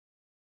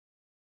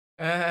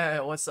Hey,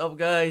 what's up,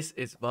 guys?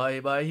 It's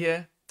Bye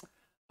here.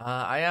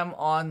 I am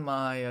on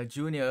my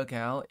junior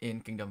account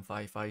in Kingdom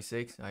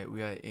 556. Right,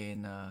 we are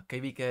in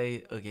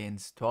KvK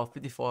against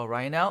 1254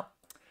 right now.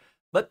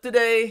 But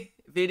today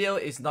video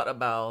is not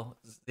about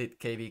the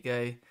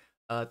KvK.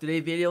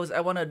 Today videos I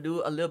wanna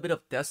do a little bit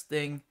of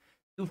testing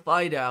to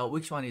find out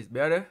which one is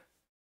better: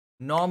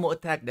 normal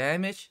attack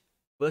damage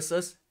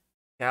versus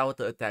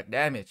counter attack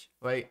damage.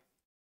 Right.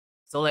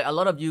 So like a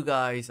lot of you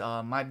guys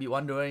might be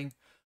wondering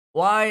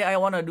why I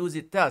want to do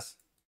the test.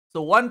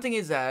 So one thing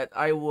is that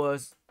I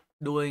was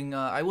doing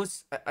I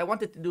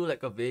wanted to do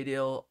like a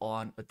video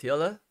on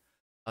Attila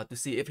to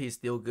see if he's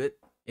still good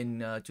in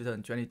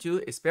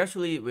 2022,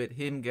 especially with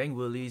him getting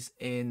released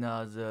in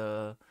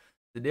the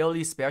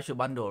daily special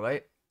bundle,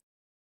 right?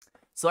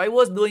 So I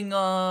wanted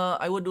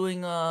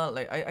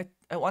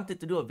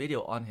to do a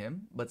video on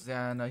him, but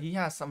then he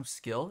has some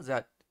skills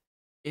that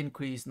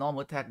increase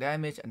normal attack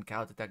damage and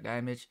counter attack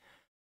damage.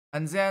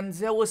 And then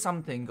there was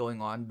something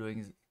going on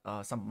during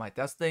some of my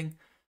testing.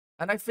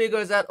 And I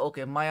figured that,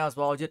 okay, might as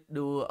well just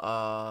do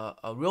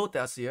a real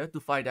test here to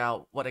find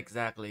out what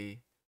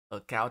exactly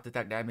counter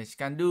attack damage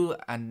can do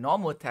and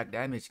normal attack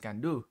damage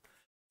can do.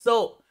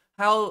 So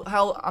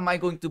how am I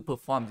going to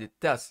perform the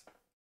test?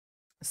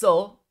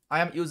 So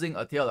I am using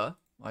Attila,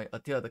 right?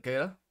 Attila the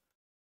Killer.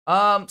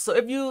 So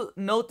if you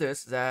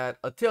notice that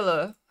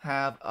Attila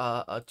have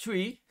a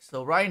tree,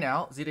 so right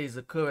now this is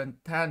the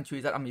current 10 tree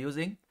that I'm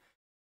using.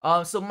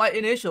 So my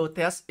initial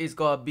test is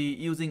gonna be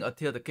using a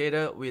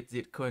Tildecator with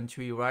the current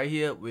tree right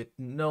here with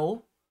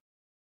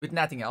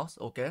nothing else,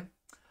 okay?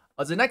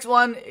 The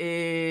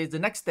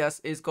next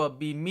test is gonna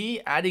be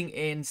me adding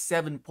in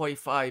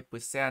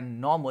 7.5%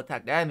 normal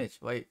attack damage,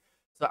 right?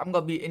 So I'm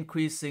gonna be I'm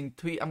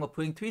gonna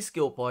putting 3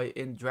 skill point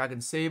in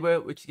Dragon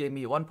Saber, which gave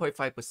me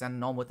 1.5%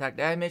 normal attack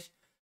damage.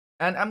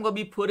 And I'm gonna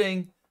be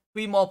putting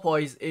 3 more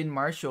points in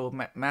Martial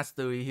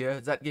Mastery here.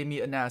 That gave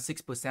me another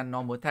 6%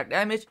 normal attack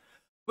damage,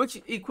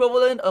 which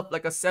equivalent of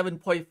like a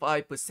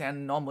 7.5%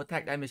 normal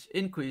attack damage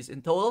increase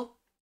in total.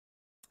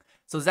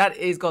 So that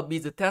is going to be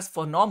the test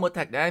for normal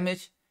attack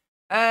damage.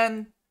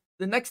 And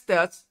the next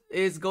test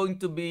is going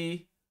to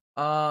be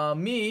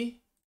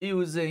me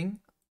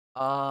using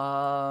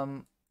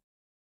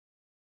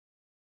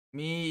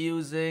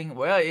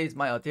where is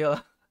my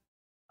Attila?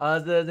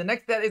 The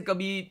next test is going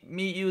to be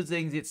me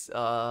using this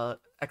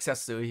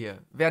accessory here,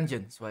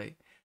 Vengeance, right?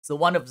 So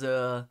one of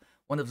the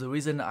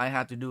reason I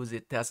had to do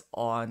the test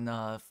on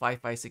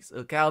 556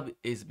 account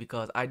is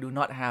because I do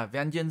not have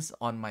Vengeance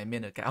on my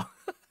main account.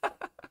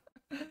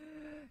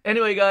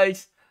 Anyway,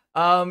 guys,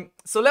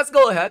 so let's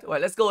go ahead.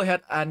 Right, let's go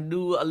ahead and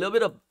do a little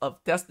bit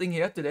of testing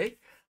here today.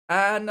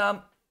 And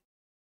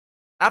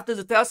after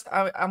the test,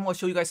 I'm gonna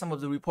show you guys some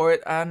of the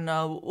report, and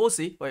we'll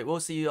see. Right, we'll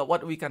see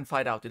what we can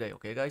find out today.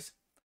 Okay, guys.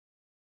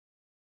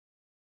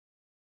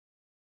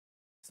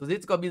 So this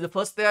is gonna be the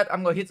first stat.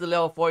 I'm gonna hit the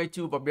level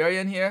 42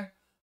 Barbarian here.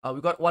 We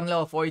got one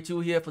level 42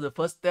 here for the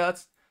first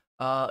test.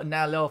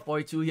 Another level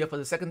 42 here for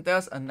the second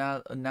test, and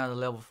now another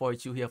level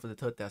 42 here for the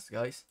third test,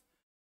 guys.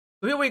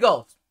 So here we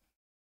go.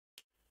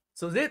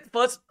 So this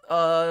first,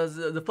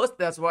 the first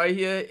test right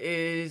here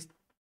is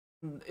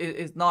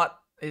not.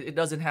 It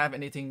doesn't have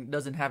anything.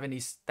 Doesn't have any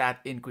stat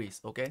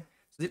increase. Okay.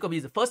 So this could be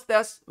the first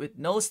test with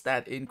no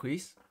stat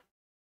increase.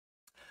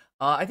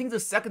 I think the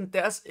second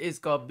test is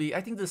gonna be.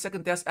 I think the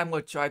second test I'm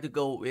gonna try to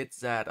go with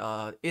that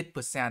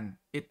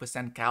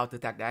 8% counter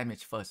attack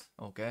damage first.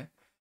 Okay.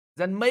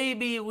 Then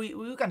maybe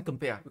we can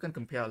compare. We can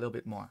compare a little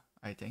bit more.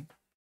 I think.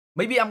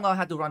 Maybe I'm gonna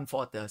have to run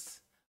 4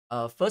 tests.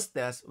 First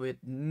test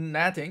with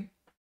nothing.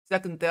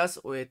 Second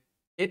test with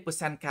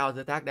 8%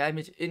 counter attack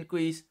damage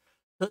increase.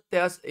 Third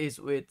test is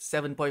with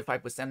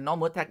 7.5%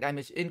 normal attack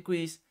damage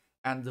increase.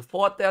 And the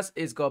fourth test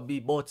is gonna be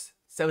both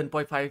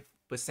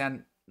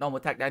 7.5% normal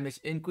attack damage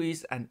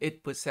increase and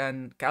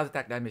 8% counter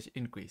attack damage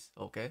increase.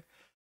 Okay.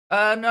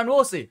 And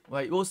we'll see.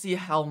 Right, we'll see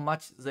how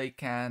much they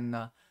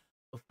can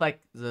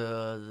affect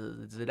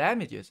the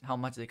damages. How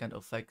much they can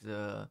affect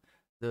the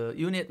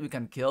unit we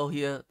can kill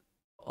here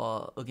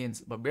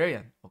against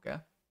Barbarian. Okay.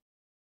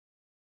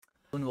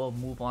 Soon we'll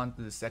move on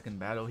to the second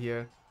battle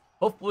here.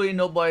 Hopefully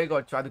nobody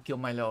gonna try to kill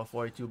my level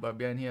 42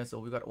 Barbarian here. So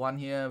we got 1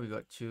 here, we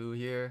got 2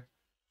 here.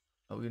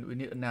 We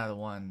need another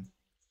 1.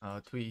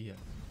 3 here.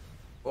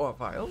 4 or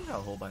 5. Oh, we have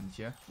a whole bunch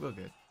here. We're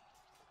good.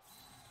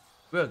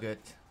 We're good.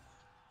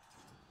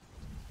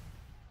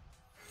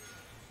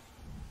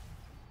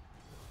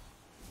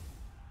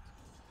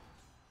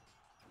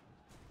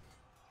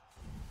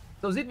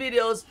 So these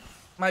videos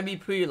might be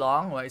pretty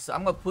long, right? So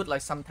I'm gonna put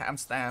like some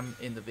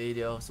timestamp in the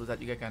video so that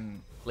you guys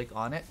can click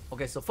on it.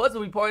 Okay, so first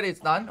report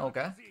is done.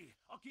 Okay,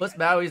 first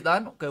battle is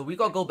done. Okay, we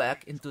gotta go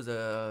back into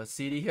the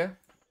city here,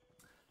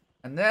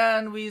 and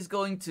then we's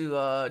going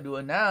to do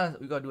another.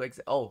 We gotta do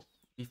oh,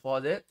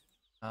 before that,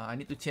 I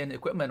need to change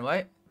equipment,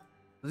 right?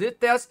 So this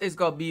test is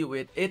gonna be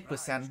with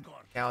 8%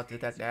 counter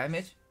attack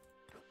damage.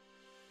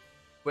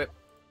 Equip.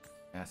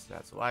 Yes,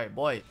 that's right,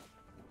 boy.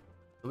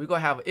 So we're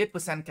gonna have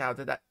 8%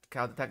 counter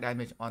attack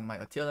damage on my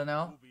Attila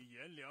now.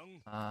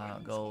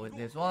 Go with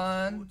this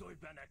one.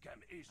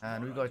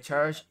 And we got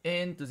charge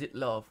into the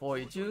level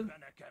 42.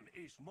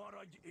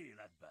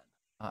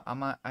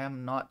 I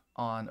am not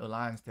on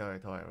Alliance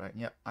territory, right?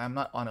 Yep, I am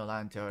not on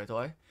Alliance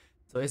territory.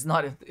 So it's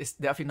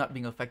definitely not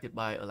being affected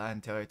by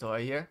Alliance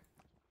territory here.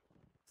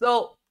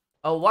 So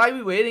why are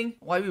we waiting?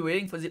 Why are we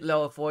waiting for the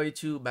level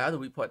 42 battle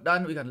report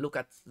done? We can look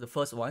at the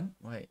first one,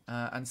 right?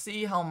 And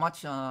see how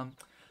much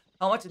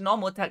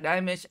normal attack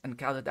damage and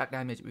counter attack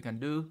damage we can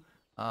do.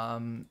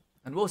 And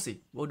we'll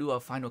see. We'll do a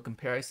final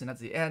comparison at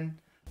the end.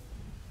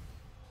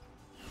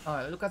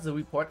 Alright, look at the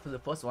report for the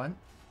first one.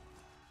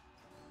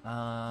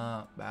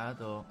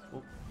 Battle.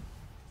 Oops.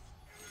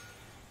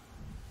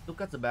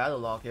 Look at the battle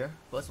log here.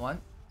 First one.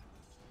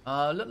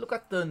 Look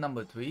at the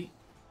number 3.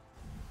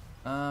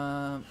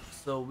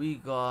 So we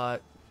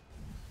got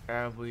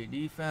every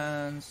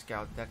defense,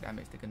 scout attack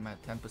damage taken by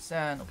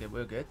 10%. Okay,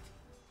 we're good.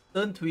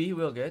 Turn 3,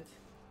 we're good.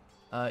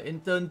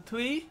 In turn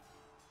 3,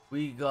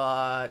 we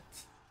got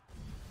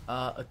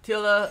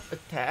Attila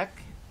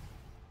attack.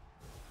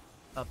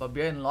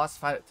 Barbarian lost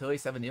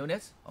 537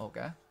 units.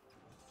 Okay.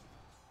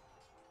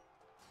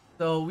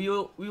 So we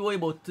were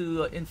able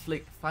to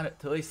inflict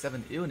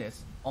 537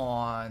 units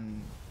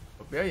on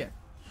Barbarian.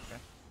 Okay.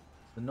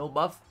 So no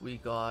buff, we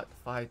got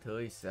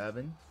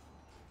 537.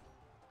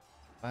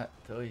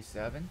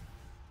 537.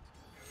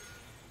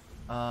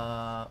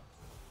 So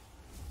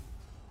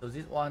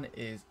this one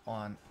is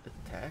on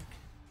attack.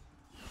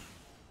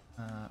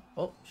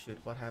 Oh shit,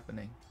 what's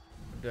happening?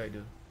 What do I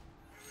do?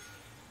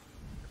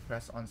 I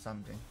press on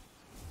something.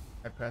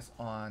 I press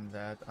on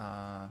that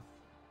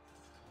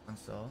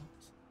console.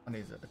 One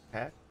is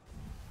attack,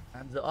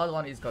 and the other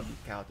one is gonna be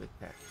counter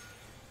attack.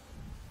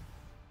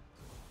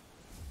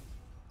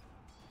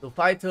 So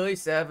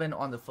 537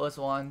 on the first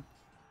one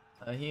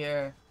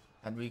here,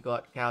 and we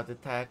got counter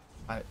attack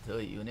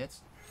 530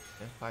 units.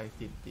 Okay,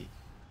 550.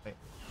 Right.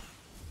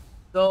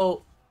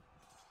 So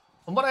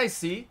from what I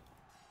see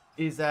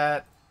is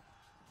that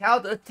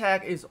counter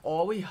attack is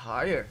always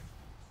higher.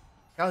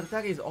 Counter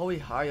attack is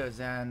always higher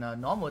than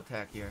normal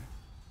attack here.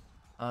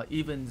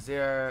 Even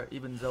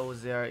though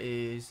there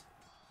is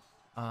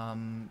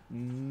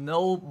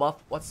no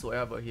buff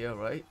whatsoever here,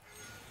 right?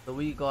 So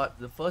we got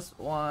the first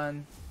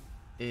one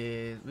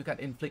is we can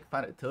inflict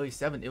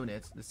 537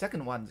 units. The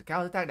second one, the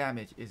counter attack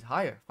damage is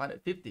higher,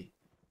 550.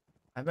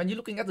 And when you're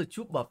looking at the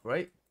troop buff,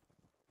 right?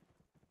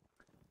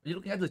 You're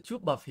looking at the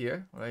troop buff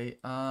here, right?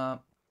 I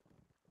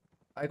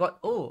got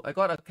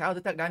a counter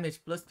attack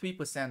damage plus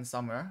 3%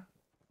 somewhere.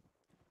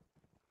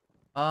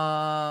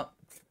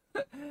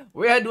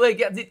 Where do I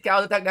get this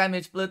counter attack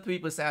damage plus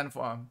 3%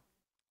 from?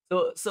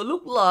 So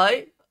look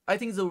like I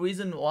think the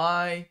reason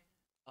why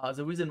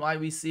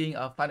we're seeing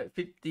a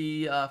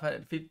 550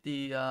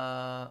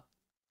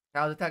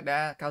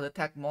 counter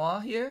attack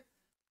more here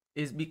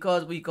is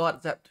because we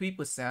got that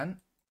 3%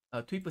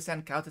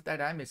 counter attack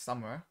damage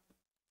somewhere.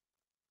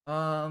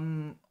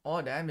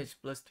 All damage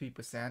plus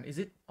 3%. Is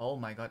it? Oh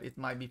my god, it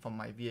might be from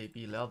my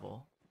VIP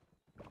level.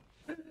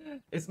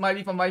 It might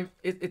be from my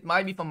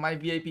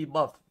VIP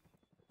buff.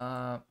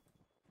 The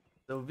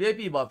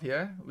VIP buff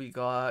here, we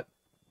got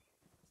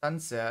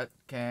Sunset,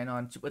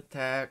 Cannon, Chip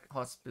Attack,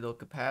 Hospital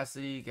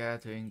Capacity,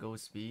 Gathering,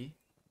 Ghost Speed.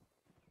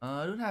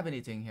 I don't have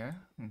anything here.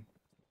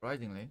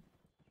 Surprisingly.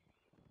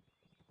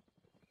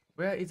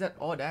 Where is that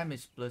all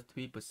damage plus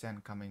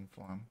 3% coming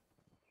from?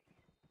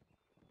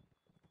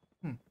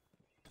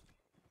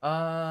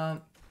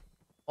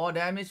 All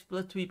damage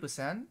plus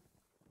 3%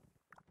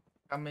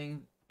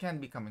 can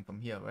be coming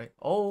from here, right?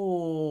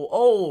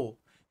 Oh,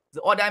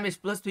 the all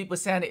damage plus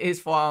 3% is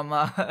from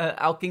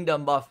our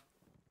kingdom buff.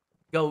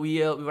 Go,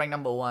 we rank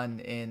number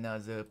 1 in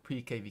the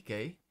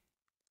pre-KvK.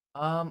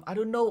 I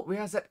don't know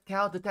where's that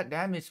counter attack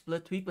damage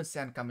plus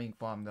 3% coming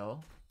from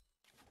though.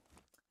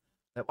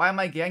 Like, why am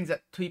I getting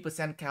that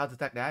 3% counter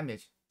attack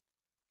damage?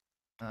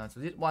 So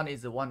this one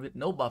is the one with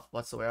no buff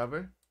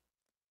whatsoever.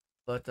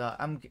 But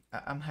I'm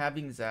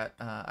having that.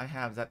 I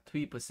have that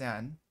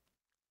 3%.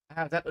 I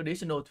have that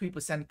additional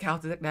 3%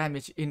 counter attack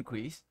damage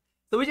increase.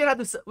 So we just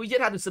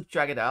have to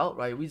subtract it out,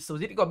 right? So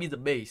this is gonna be the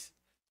base.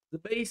 The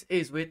base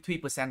is with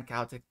 3%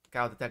 counter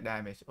attack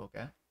damage.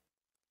 Okay.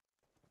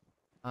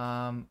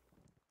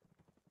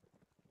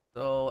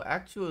 So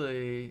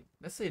actually,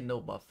 let's say no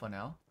buff for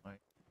now,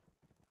 right?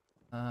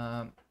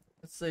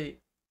 Let's say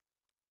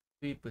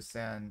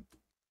 3%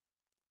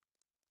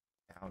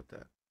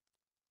 counter.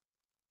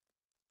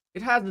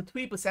 It has the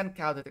 3%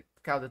 counter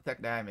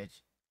attack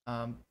damage.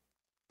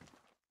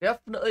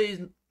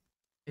 Definitely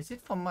is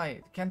it from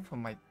my can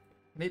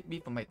it be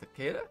from my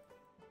Takeda?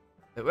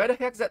 Where the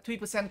heck is that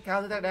 3%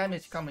 counter attack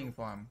damage coming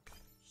from?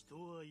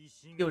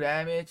 Skill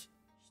damage,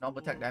 normal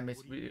attack damage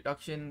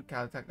reduction,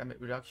 counter attack damage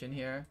reduction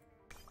here.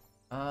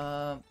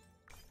 Where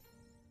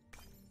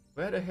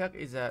the heck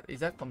is that? Is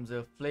that from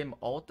the Flame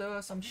Altar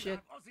or some shit?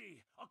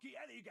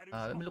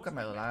 Let me look at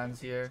my lands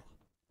here.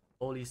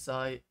 Holy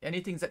Sight.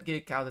 Anything that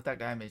get counter attack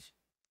damage.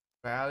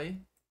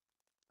 Rally.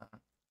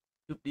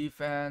 Troop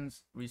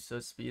defense.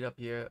 Research speed up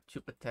here.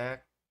 Troop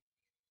attack.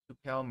 Troop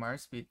health.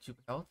 March speed.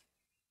 Troop health.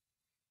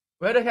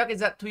 Where the heck is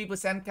that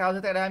 3% counter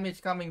attack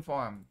damage coming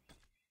from?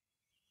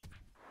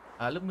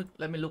 Let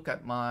me look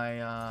at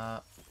my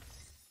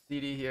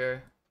CD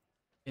here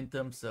in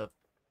terms of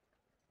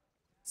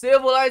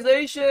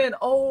civilization.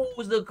 Oh,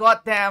 it's the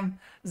goddamn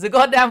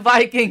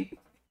Viking.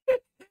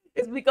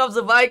 It becomes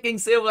a Viking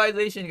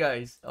civilization,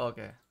 guys.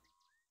 Okay.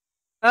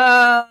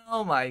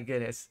 Oh my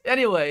goodness.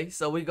 Anyway,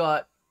 so we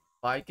got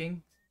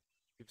Viking.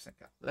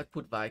 Let's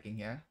put Viking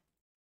here.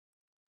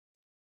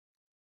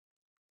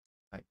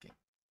 Viking.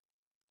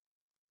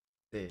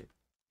 Dude,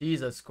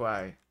 Jesus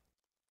Christ.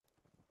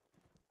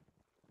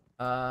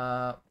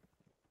 So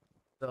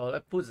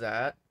let's put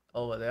that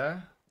over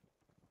there.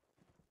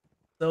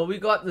 So we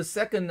got the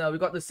second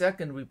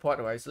report,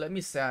 right? So let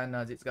me send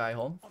this guy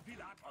home. Let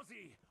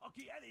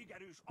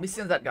me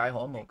send that guy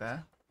home, okay?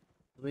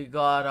 We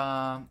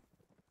got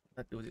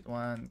let's do this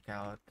one.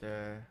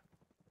 Counter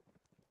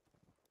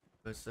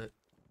versus.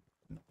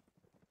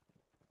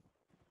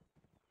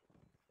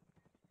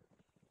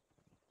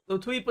 So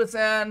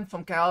 3%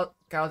 from counter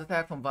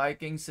attack from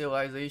Viking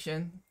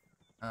civilization.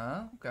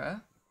 Okay.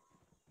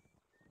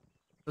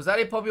 So that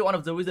is probably one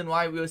of the reasons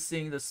why we're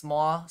seeing the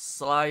small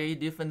slight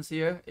difference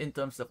here in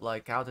terms of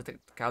like counter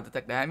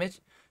attack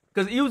damage.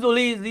 Because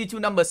usually these two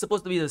numbers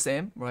supposed to be the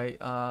same, right?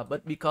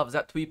 But because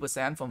that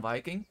 3% from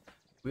Viking,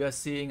 we are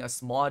seeing a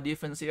small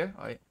difference here,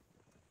 right?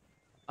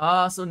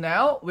 So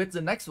now with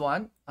the next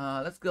one,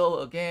 let's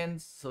go again.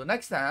 So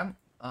next time,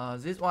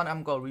 this one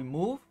I'm gonna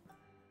remove.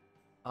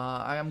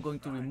 I am going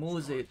to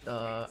remove it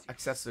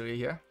accessory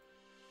here,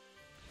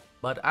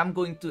 but I'm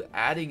going to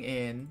adding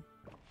in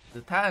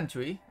the talent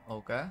tree.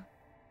 Okay,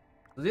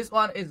 so this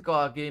one is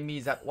gonna give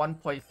me that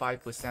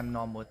 1.5%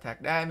 normal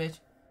attack damage,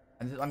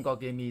 and this one gonna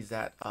give me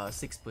that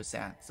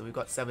 6%. So we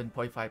got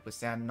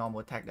 7.5% normal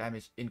attack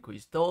damage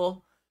increase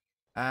total.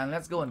 And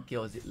let's go and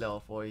kill this level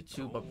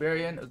 42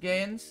 barbarian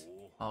again.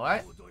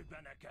 Alright.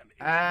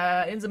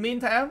 In the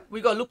meantime,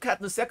 we gotta look at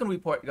the second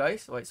report,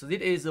 guys. Right, so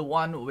this is the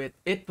one with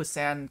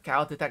 8%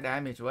 counter attack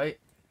damage, right?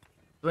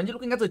 When you're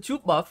looking at the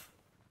troop buff,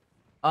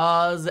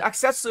 the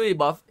accessory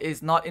buff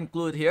is not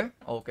included here.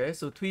 Okay,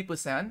 so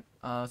 3%.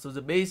 So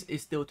the base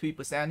is still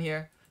 3%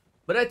 here.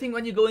 But I think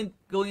when you go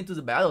into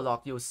the battle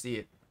log, you'll see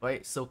it,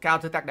 right? So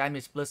counter attack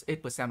damage plus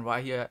 8%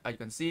 right here, as you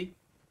can see.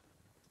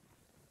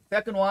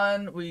 Second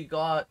one, we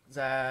got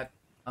that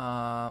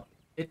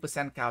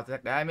 8% counter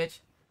attack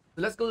damage.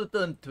 So let's go to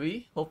turn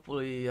 3.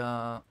 Hopefully,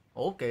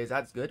 okay,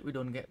 that's good. We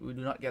do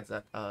not get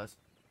that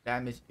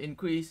damage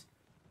increase.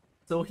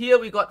 So here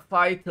we got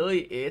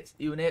 538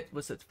 unit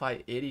versus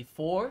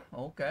 584.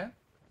 Okay.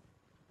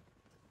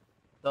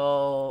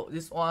 So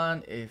this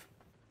one is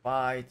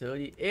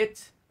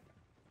 538,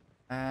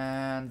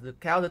 and the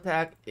counter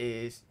attack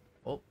is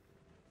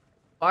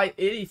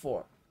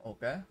 584.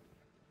 Okay.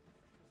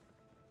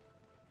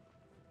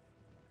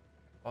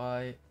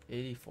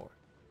 584.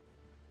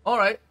 All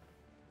right.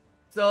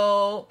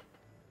 So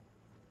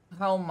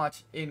how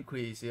much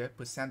increase here?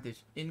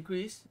 Percentage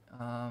increase.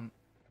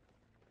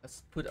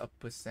 Let's put a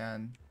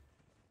percent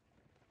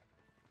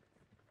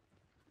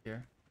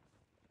here.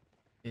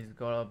 It's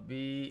gonna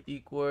be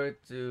equal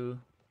to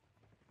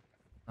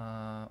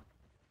oh,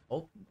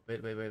 wait.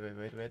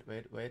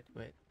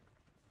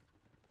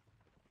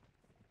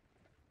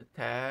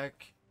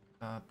 Attack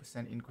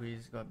percent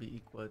increase gonna be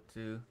equal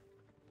to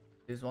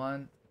this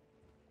one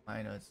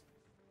minus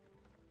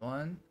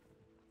 1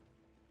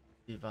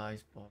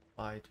 divided by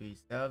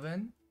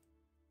 537.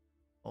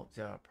 Oh,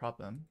 there are a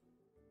problem.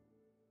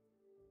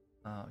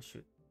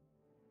 Should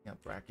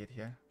bracket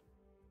here.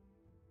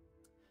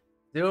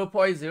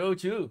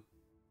 0.02.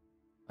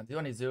 And this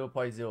one is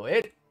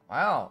 0.08.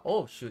 Wow.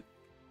 Oh shoot.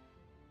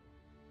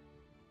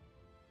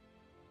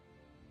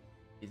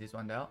 Is this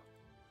one down?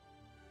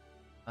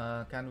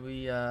 Can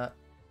we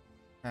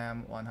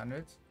ham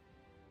 100?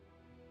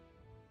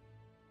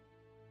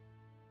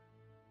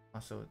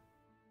 Also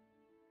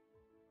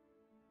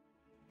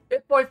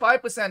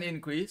 8.5%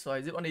 increase. So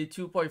is it only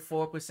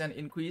 2.4%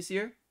 increase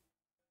here?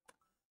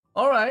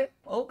 Alright,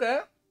 okay.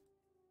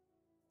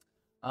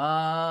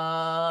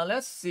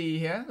 Let's see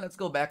here. Let's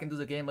go back into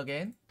the game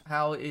again.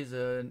 How is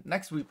the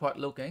next report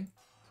looking?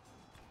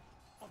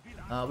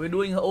 We're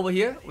doing over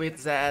here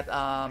with that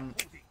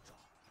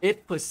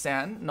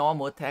 8%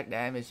 normal attack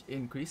damage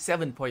increase,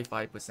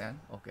 7.5%.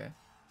 Okay,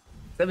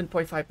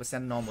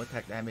 7.5% normal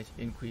attack damage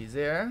increase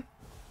there.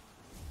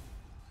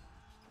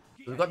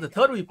 So we got the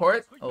third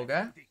report.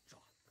 Okay.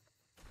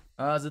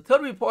 The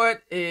third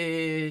report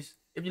is,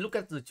 if you look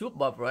at the troop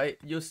buff, right?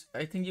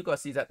 I think you can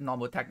see that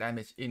normal attack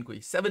damage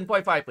increase,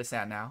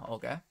 7.5% now.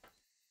 Okay,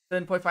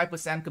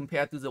 7.5%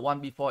 compared to the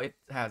one before. It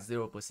has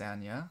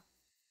 0%. Yeah.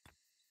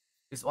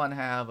 This one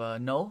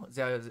have no,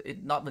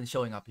 it not been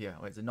showing up here.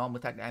 Right, the normal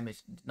attack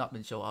damage not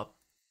been show up.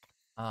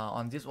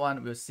 On this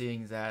one, we're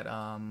seeing that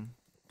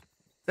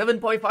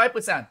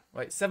 7.5%.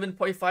 Right,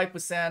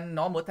 7.5%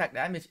 normal attack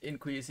damage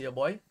increase here,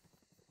 boy.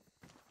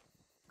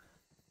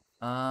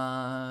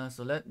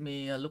 So let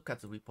me look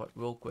at the report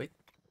real quick.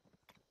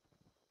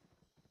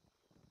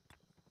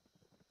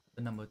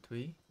 The number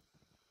 3.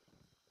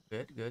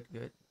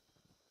 Good.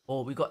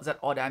 Oh, we got that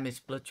all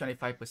damage plus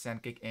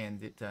 25% kick in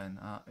this turn.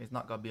 It's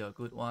not gonna be a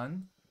good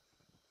one.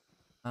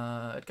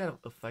 It's kind of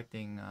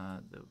affecting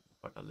the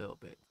part a little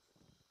bit.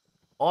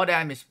 All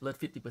damage plus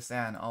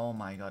 50%. Oh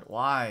my god,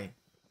 why?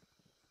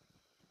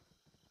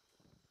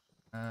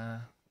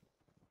 The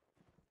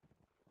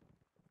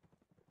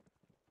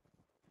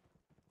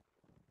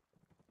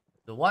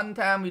one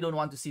time we don't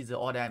want to see the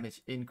all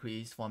damage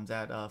increase from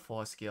that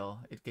 4 skill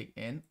it kick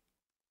in.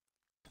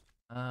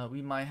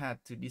 We might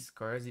have to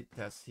discourage it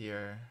test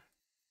here.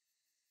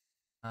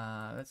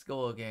 Let's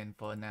go again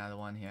for another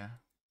one here.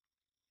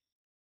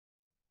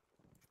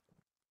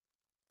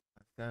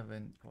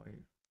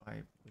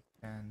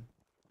 7.5%.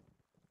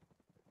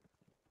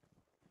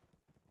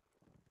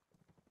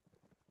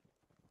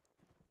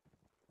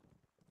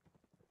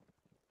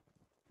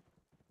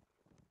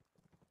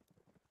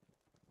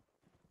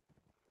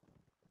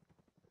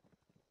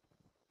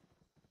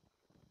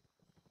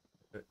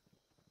 Good.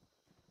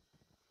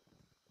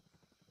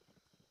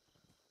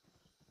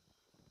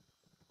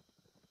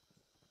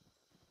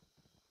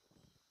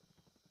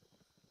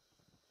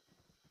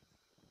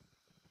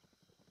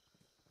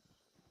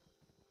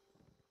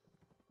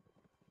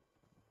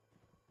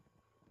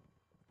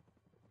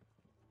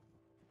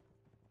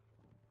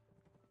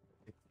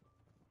 It's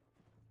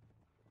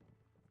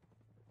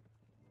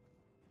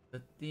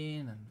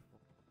 13 and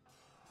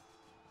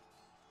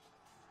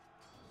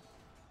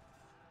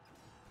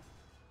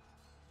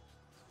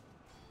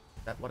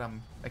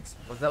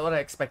was that what I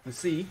expect to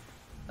see?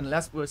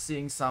 Unless we're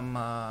seeing some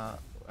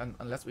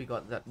unless we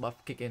got that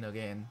buff kick in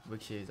again,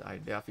 which is I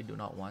definitely do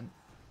not want.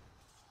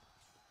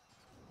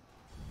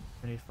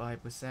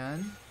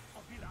 25%.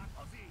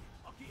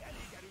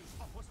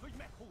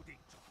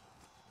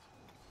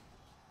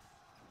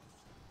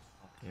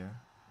 Here.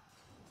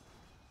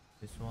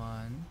 This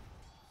one.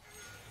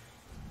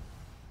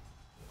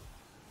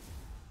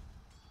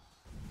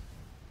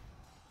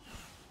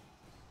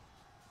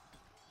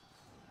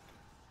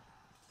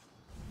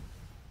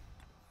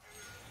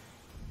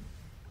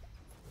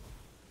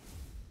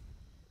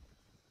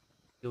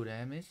 Do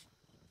damage.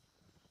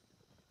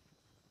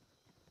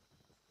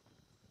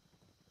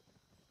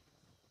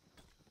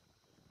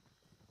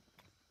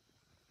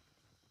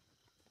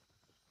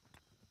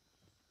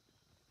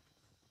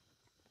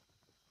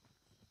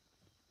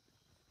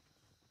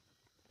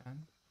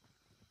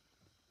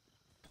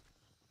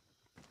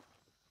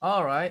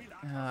 Alright,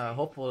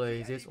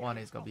 hopefully this one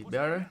is gonna be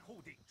better.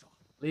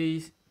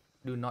 Please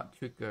do not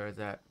trigger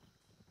that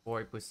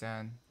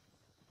 40%.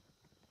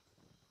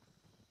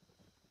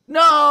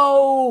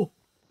 No!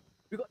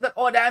 We got that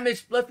all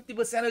damage plus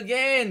 50%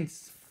 again!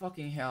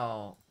 Fucking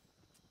hell.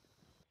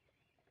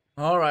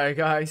 Alright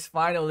guys,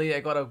 finally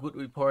I got a good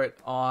report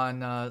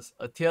on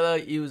Attila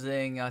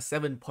using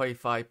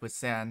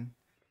 7.5%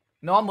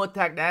 normal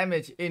attack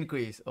damage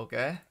increase,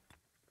 okay?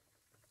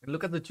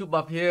 Look at the tube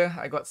up here.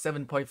 I got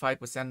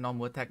 7.5%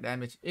 normal attack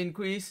damage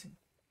increase.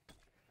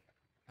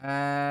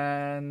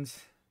 And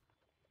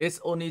it's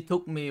only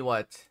took me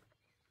what?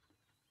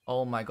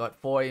 Oh my god,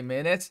 40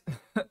 minutes.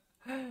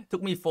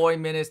 Took me 40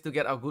 minutes to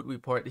get a good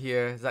report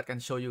here that can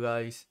show you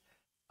guys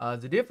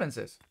the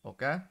differences,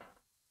 okay?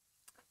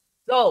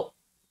 So,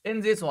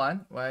 in this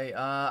one, right,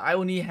 I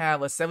only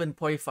have a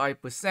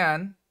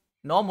 7.5%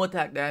 normal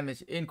attack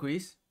damage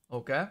increase,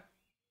 okay?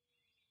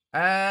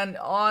 And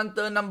on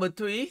turn number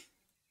 3,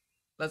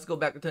 let's go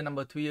back to turn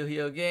number 3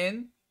 here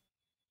again.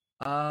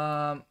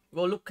 Go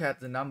look at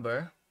the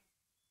number.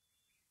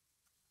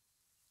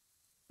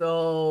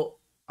 So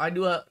I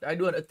do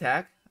an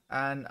attack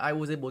and I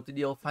was able to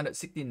deal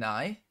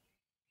 569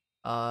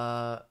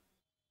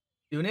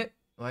 unit,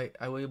 right?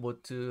 I was able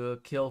to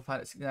kill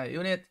 569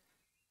 unit,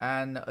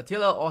 and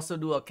Attila also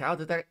do a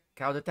counter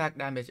attack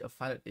damage of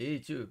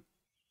 582.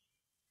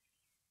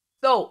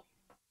 So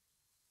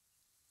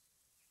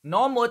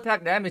normal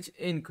attack damage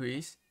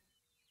increase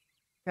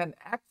can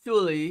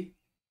actually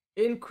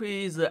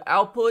increase the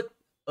output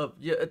of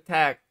your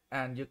attack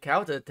and your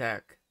counter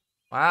attack.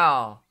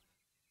 Wow.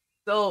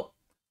 So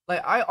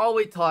like I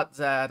always thought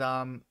that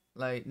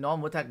like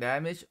normal attack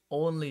damage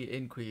only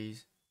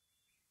increase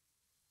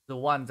the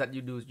ones that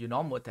you do your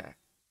normal attack.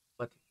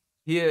 But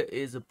here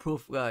is a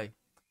proof, guys.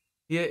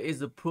 Here is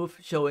the proof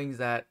showing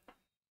that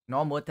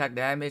normal attack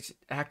damage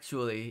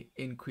actually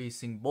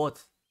increasing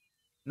both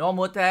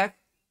normal attack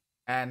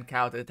and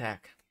counter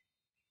attack.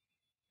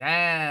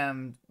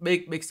 Damn,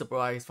 big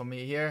surprise for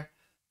me here.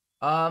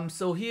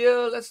 So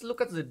here let's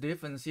look at the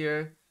difference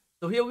here.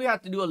 So here we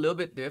have to do a little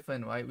bit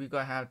different, right? We're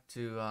gonna have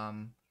to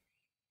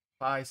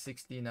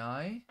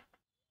 569.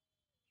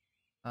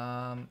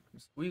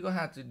 We're gonna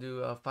have to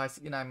do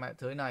 569 minus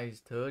 39 is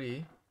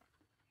 30.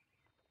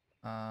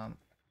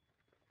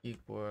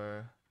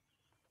 Equal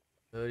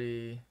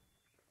 30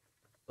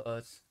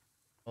 plus,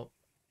 oh,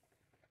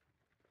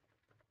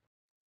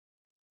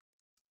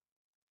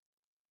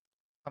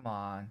 come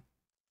on.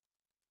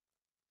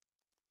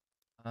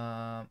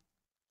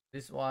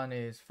 This one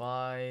is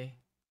 5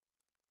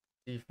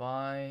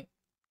 d5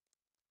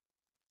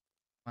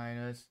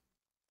 minus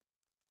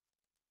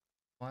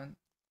 1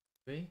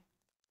 3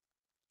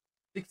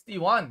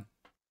 61.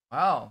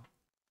 Wow.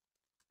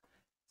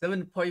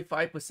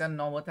 7.5%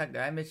 normal attack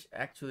damage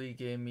actually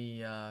gave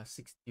me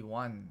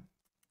 61.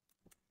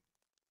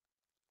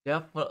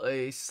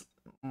 Definitely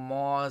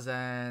more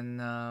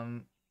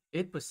than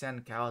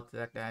 8% counter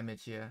attack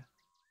damage here.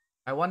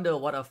 I wonder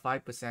what a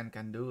 5%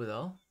 can do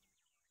though.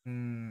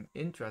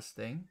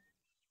 Interesting.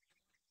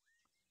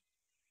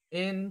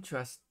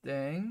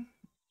 Interesting.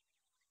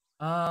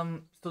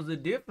 So the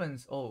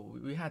difference, oh,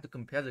 we had to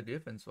compare the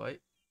difference,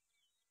 right?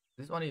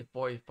 This one is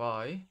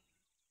 45,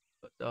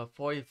 but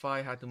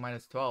 45 had to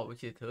minus 12,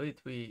 which is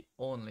 33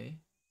 only.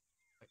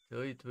 Like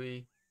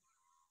 33,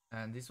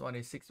 and this one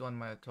is 61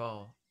 minus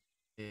 12,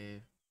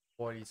 is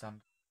 40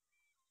 something.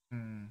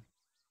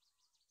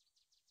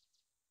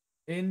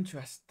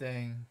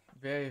 Interesting.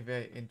 Very,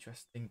 very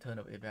interesting turn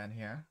of event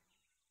here.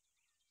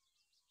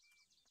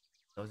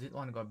 So this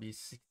one gonna be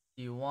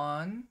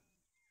 61.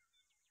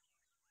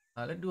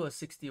 Let's do a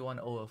 61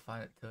 over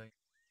 530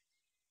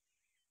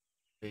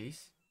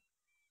 base.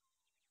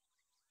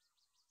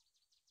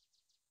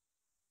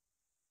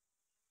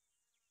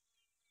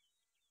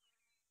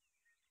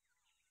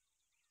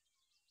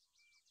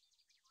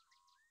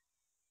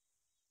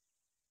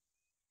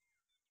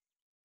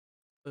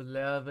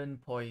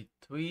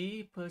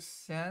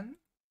 $11.3%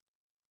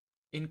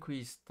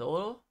 increase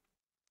total.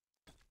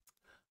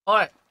 All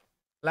right,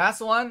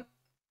 last one.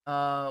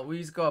 We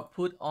just gotta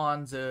put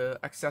on the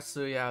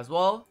accessory as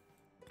well,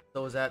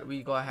 so that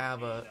we gonna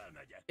have a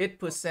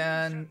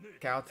 8%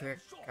 counter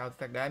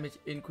attack damage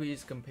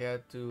increase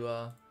compared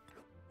to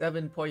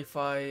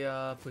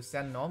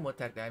 7.5% normal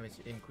attack damage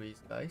increase,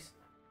 guys.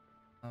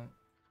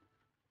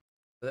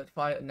 Let's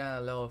find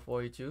another level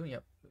 42.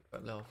 Yep,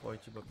 got level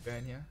 42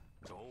 barbarian here.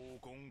 Go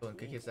and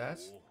kick his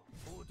ass.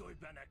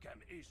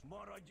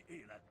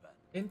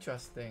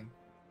 Interesting.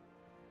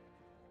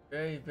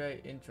 Very,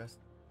 very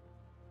interesting.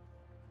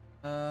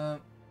 The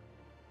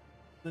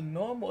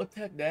normal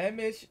attack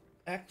damage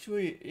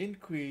actually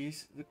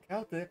increased the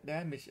counter attack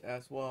damage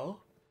as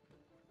well.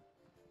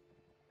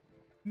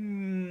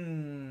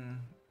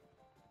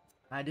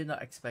 I did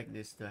not expect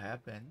this to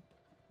happen.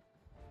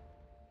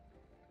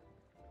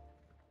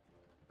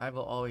 I've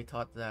always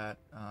thought that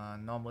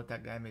normal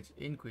attack damage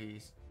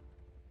increase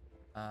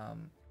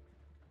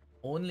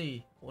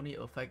only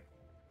affect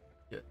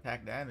the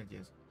attack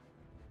damages.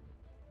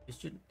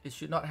 It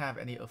should not have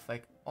any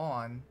effect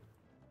on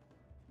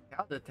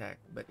counter attack,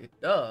 but it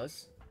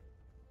does.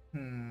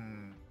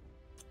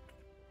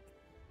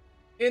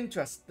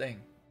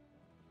 Interesting.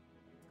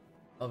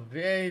 A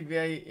very,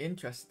 very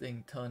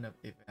interesting turn of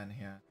event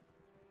here.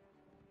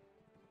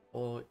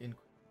 Or in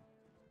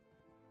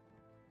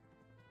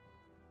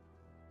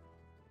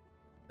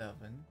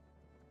 7.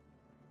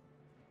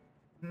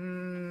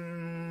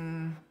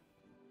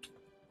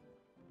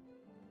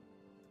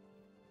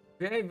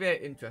 Very,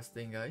 very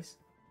interesting, guys.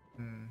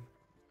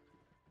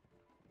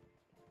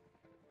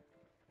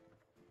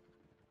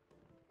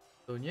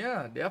 So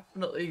yeah,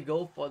 definitely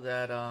go for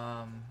that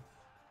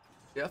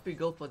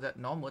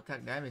normal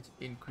attack damage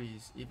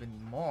increase even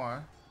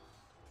more,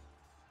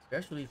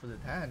 especially for the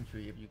talent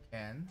tree if you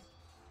can.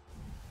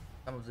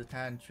 Some of the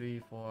talent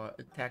tree for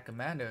attack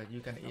commander,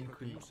 you can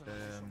increase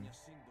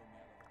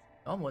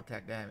normal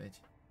attack damage.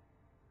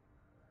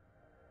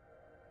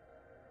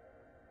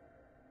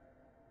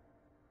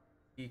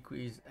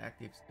 Decrease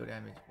active skill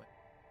damage by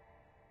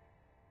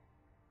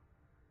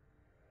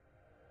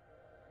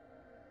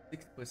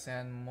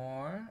 6%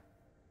 more.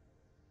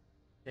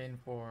 Chain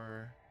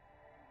for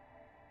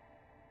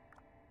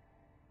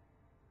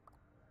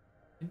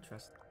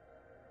interest.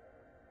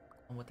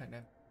 Normal attack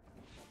damage.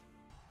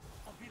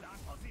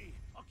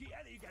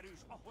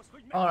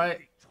 Alright,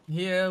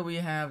 here we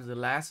have the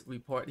last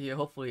report here.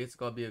 Hopefully it's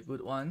gonna be a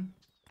good one.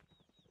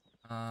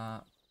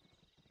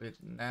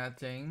 With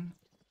nothing.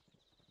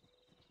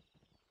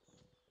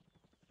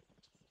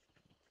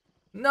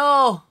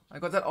 No! I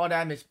got that all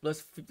damage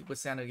plus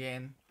 50%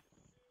 again.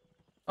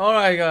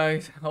 Alright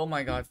guys, oh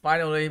my god,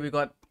 finally we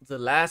got the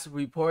last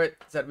report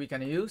that we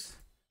can use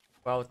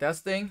while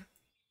testing.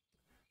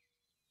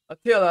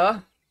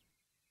 Attila.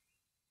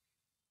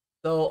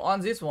 So on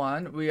this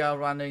one, we are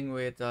running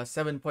with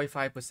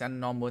 7.5%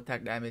 normal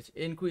attack damage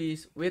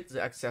increase with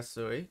the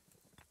accessory.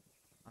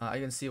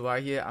 You can see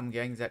right here, I'm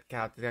getting that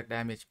counter attack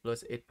damage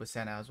plus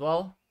 8% as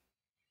well.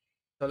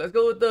 So let's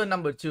go with the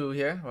number 2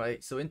 here,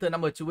 right? So into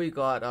number 2, we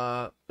got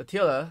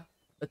Attila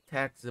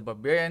attacked the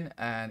barbarian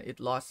and it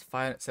lost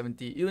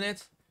 570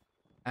 units.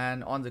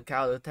 And on the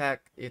counter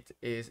attack, it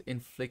is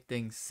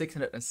inflicting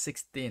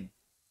 616.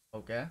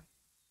 Okay.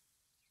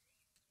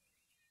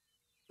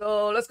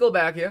 So let's go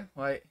back here,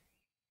 right?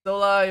 So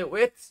like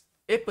with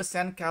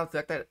 8% counter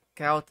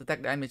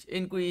attack damage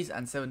increase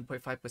and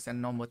 7.5%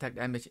 normal attack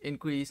damage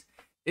increase,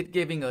 it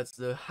giving us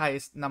the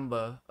highest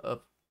number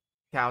of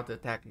counter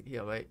attack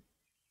here, right?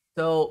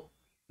 So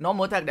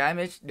normal attack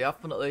damage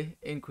definitely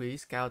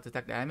increase counter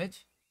attack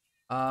damage,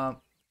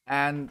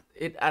 and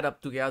it add up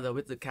together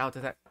with the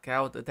counter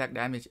attack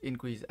damage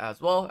increase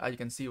as well, as you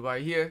can see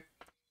right here.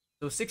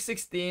 So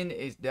 616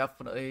 is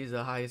definitely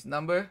the highest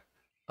number.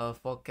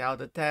 for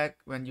counter attack,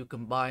 when you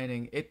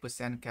combining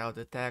 8%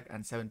 counter attack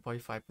and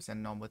 7.5%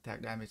 normal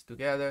attack damage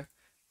together,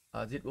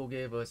 this will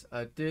give us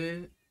a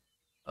D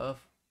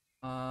of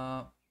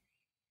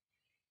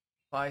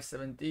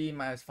 570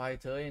 minus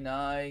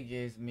 539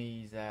 gives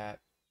me that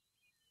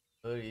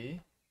 30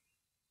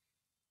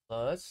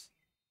 plus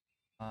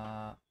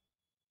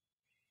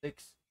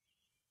 6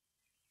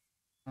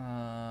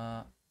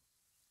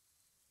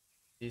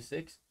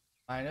 d6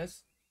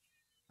 minus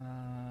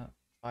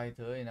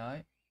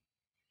 539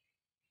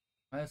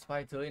 minus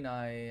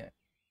 539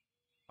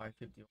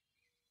 551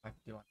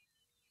 551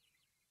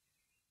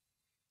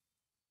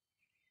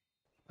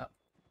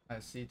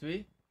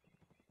 C3,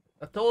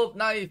 a total of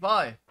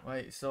 95.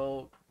 Right,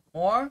 so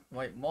more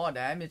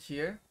damage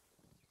here.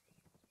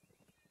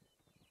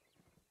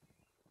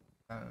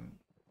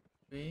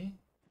 3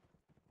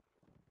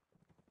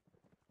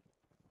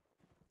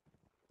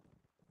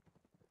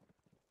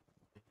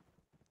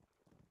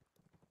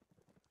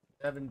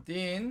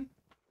 17.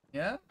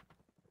 Yeah.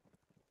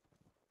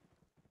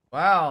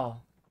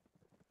 Wow.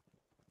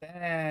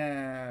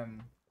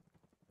 Damn.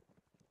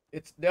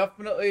 It's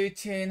definitely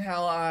changed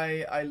how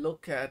I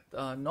look at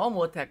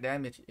normal attack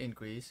damage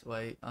increase,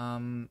 right?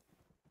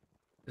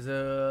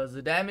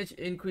 The damage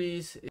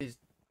increase is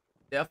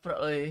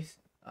definitely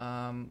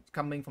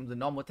coming from the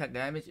normal attack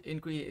damage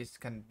increase. It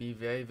can be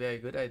very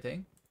good, I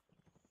think.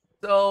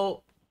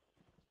 So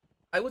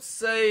I would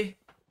say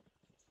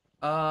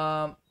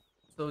so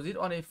is it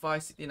only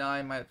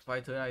 569 minus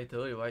 539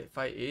 30, right?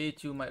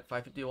 582 minus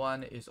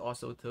 551 is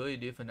also 30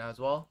 different as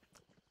well.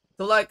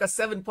 So like a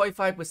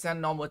 7.5%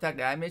 normal attack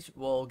damage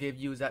will give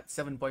you that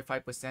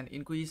 7.5%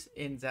 increase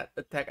in that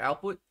attack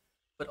output,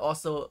 but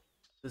also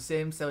the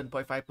same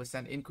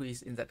 7.5%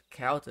 increase in that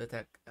counter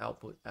attack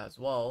output as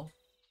well.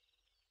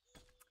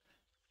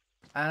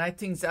 And I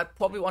think that's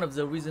probably one of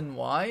the reason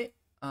why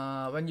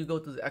when you go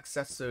to the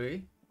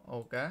accessory,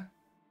 okay,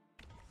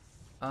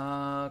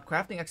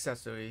 crafting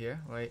accessory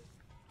here, right?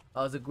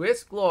 The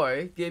Great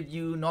Glory give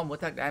you normal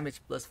attack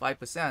damage plus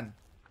 5%.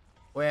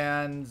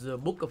 When the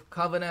Book of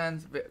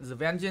Covenant, the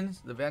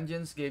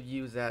Vengeance gave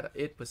you that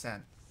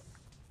 8%.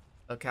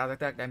 A counter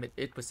attack damage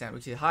 8%,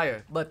 which is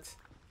higher. But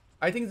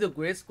I think the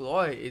Great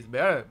Glory is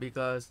better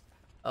because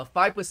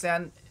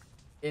 5%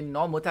 in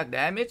normal attack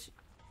damage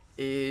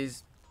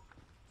is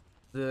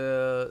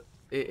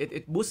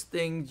it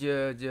boosting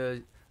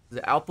the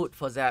output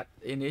for that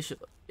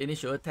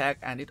initial attack,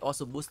 and it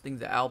also boosting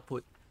the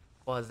output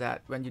for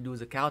that when you do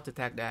the counter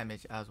attack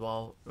damage as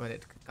well when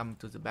it comes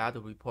to the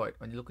battle report.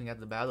 When you're looking at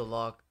the battle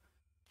log,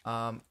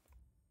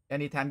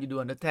 anytime you do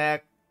an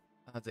attack,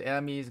 the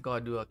enemy is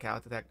gonna do a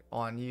counter attack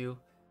on you,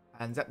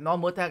 and that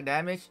normal attack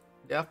damage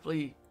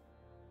definitely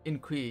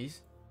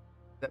increase.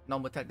 That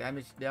normal attack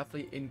damage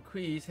definitely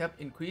help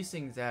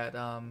increasing that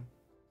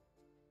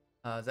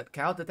that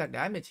counter attack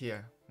damage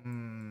here.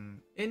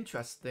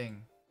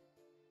 Interesting.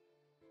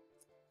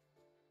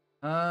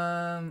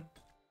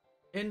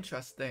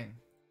 Interesting.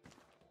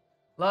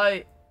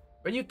 Like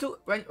when you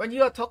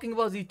are talking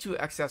about these two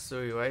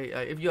accessory, right?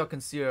 If you are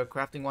consider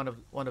crafting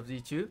one of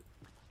these two,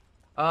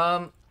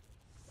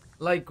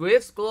 like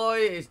Great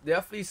Glory is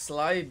definitely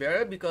slightly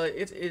better because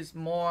it is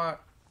more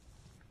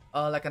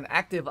like an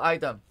active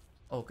item.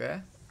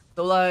 Okay,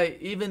 so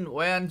like even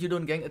when you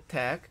don't get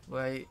attack,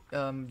 right?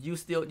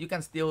 You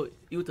can still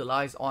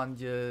utilize on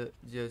your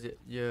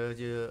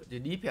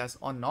DPS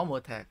on normal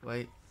attack,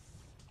 right?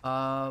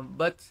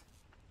 But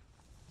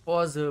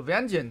for the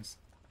Vengeance,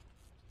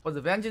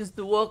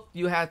 to work,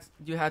 you had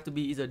to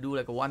be either do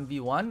like a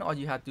 1v1 or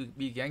you had to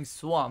be getting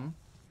swarm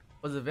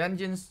for the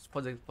Vengeance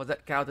for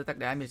that counter attack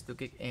damage to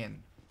kick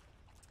in.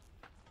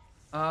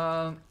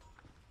 So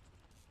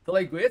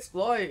like Great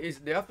Glory is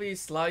definitely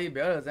slightly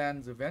better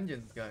than the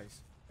Vengeance, guys.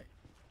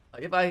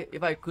 If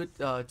I could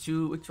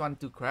choose which one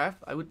to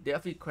craft, I would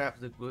definitely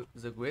craft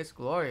the Great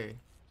Glory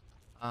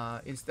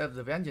instead of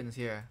the Vengeance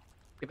here.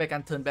 If I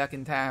can turn back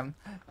in time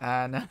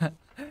and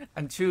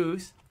and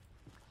choose.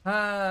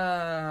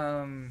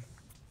 Man,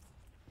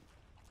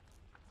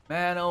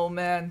 oh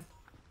man.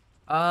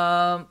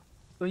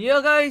 So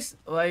yeah, guys,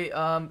 like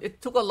it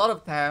took a lot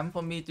of time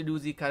for me to do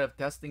the kind of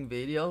testing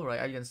video, right?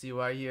 As you can see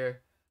right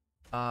here,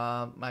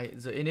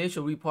 the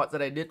initial report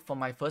that I did for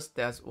my first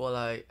test was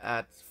like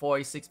at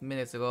 46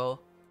 minutes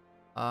ago,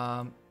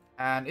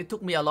 and it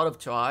took me a lot of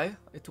try.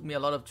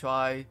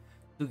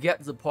 To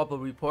get the proper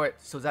report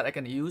so that I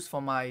can use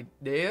for my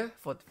day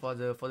for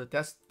the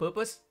test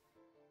purpose.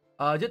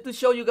 Just to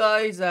show you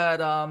guys that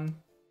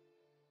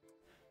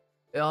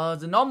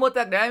the normal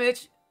attack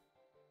damage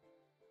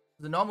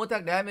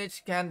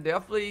can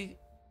definitely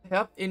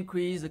help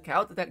increase the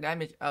counter attack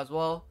damage as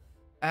well,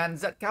 and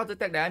that counter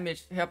attack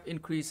damage help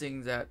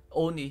increasing that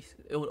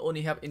it will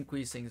only help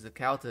increasing the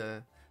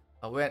counter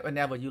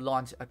whenever you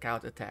launch a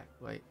counter attack,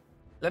 right?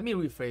 Let me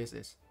rephrase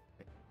this.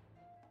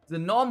 The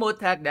normal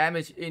attack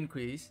damage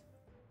increase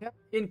help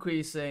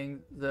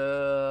increasing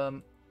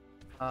the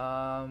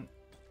let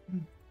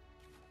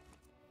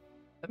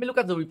me look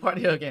at the report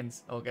here again,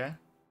 okay?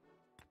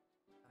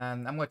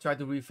 And I'm gonna try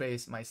to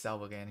rephrase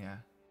myself again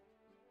here.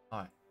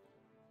 Alright.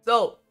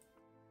 So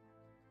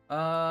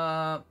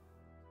the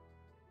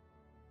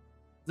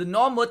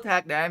normal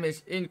attack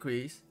damage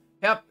increase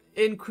help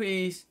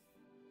increase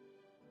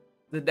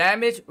the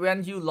damage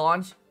when you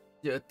launch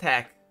your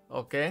attack,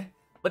 okay?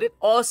 But it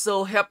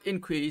also help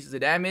increase the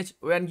damage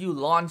when you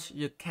launch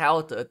your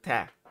counter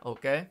attack,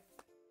 okay?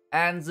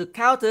 And the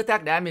counter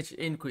attack damage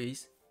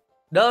increase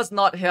does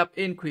not help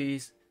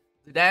increase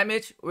the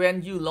damage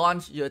when you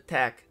launch your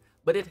attack,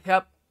 but it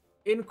help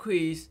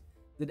increase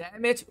the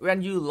damage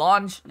when you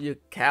launch your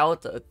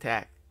counter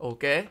attack,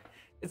 okay?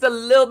 It's a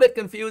little bit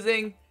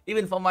confusing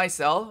even for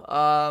myself,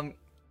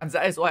 and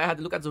that is why I had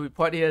to look at the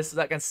report here so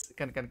that I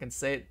can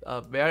say it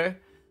better.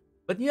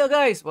 But yeah,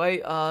 guys,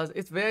 right?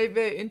 It's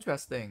very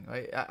interesting.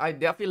 Right? I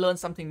definitely learned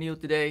something new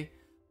today.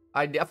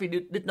 I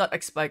definitely did not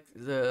expect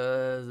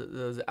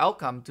the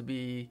outcome to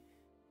be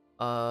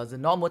the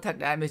normal attack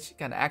damage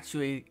can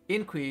actually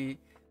increase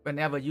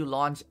whenever you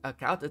launch a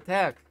counter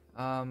attack.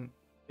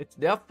 It's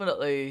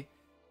definitely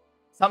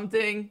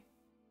something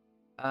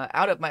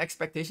out of my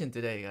expectation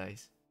today,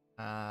 guys.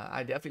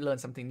 I definitely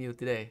learned something new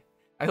today.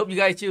 I hope you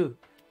guys too.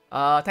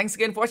 Thanks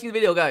again for watching the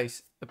video,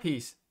 guys.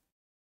 Peace.